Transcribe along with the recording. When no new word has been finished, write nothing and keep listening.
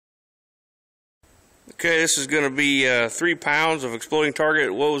Okay, this is going to be 3 pounds of exploding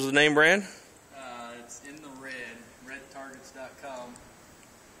target. What was the name brand? It's In the Red, redtargets.com.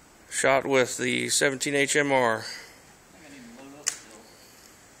 Shot with the 17 HMR. I think I need to load up still.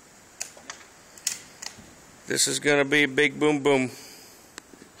 This is going to be big boom boom.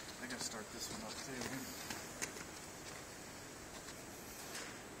 I gotta start this one up too.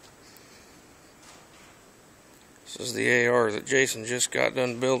 This is the AR that Jason just got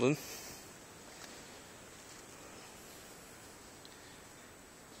done building.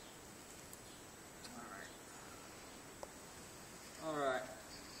 Alright.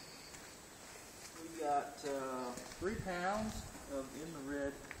 We got 3 pounds of In the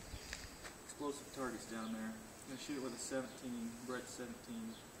Red explosive targets down there. I'm gonna shoot it with a 17, Brett 17,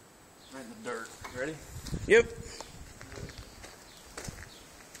 right in the dirt. Ready? Yep.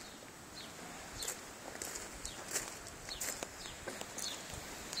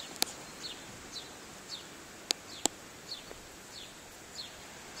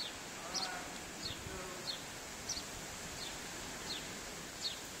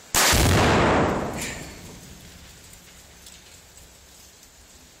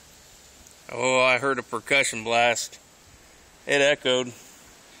 Oh, I heard a percussion blast. It echoed.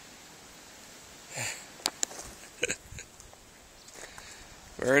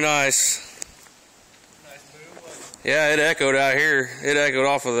 Very nice. Nice move, wasn't it? Yeah, it echoed out here. It echoed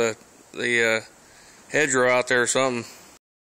off of the hedgerow out there or something.